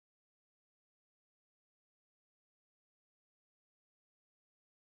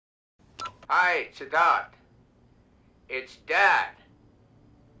Hi, Siddharth. It's Dad.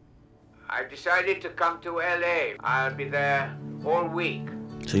 I've decided to come to LA. I'll be there all week.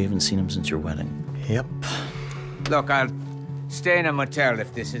 So you haven't seen him since your wedding? Yep. Look, I'll stay in a motel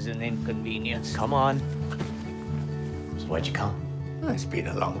if this is an inconvenience. Come on. So why'd you come? It's been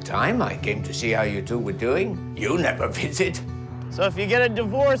a long time. I came to see how you two were doing. You never visit. So if you get a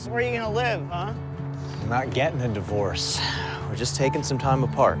divorce, where are you gonna live, huh? I'm not getting a divorce. We're just taking some time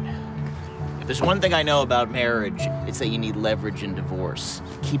apart. If there's one thing I know about marriage, it's that you need leverage in divorce.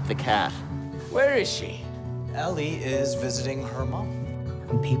 Keep the cat. Where is she? Ellie is visiting her mom.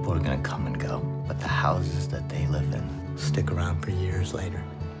 And people are gonna come and go, but the houses that they live in Stick around for years later.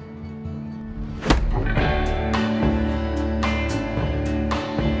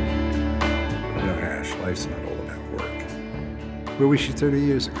 No, Ash, life's not all about work. Where was she 30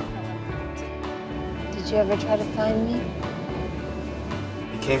 years ago? Did you ever try to find me?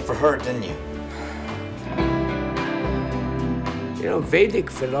 You came for her, didn't you? You know,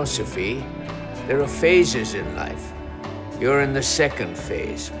 Vedic philosophy, there are phases in life. You're in the second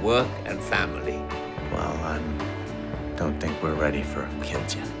phase, work and family. Well, I don't think we're ready for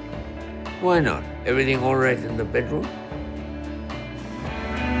kids yet. Why not? Everything all right in the bedroom?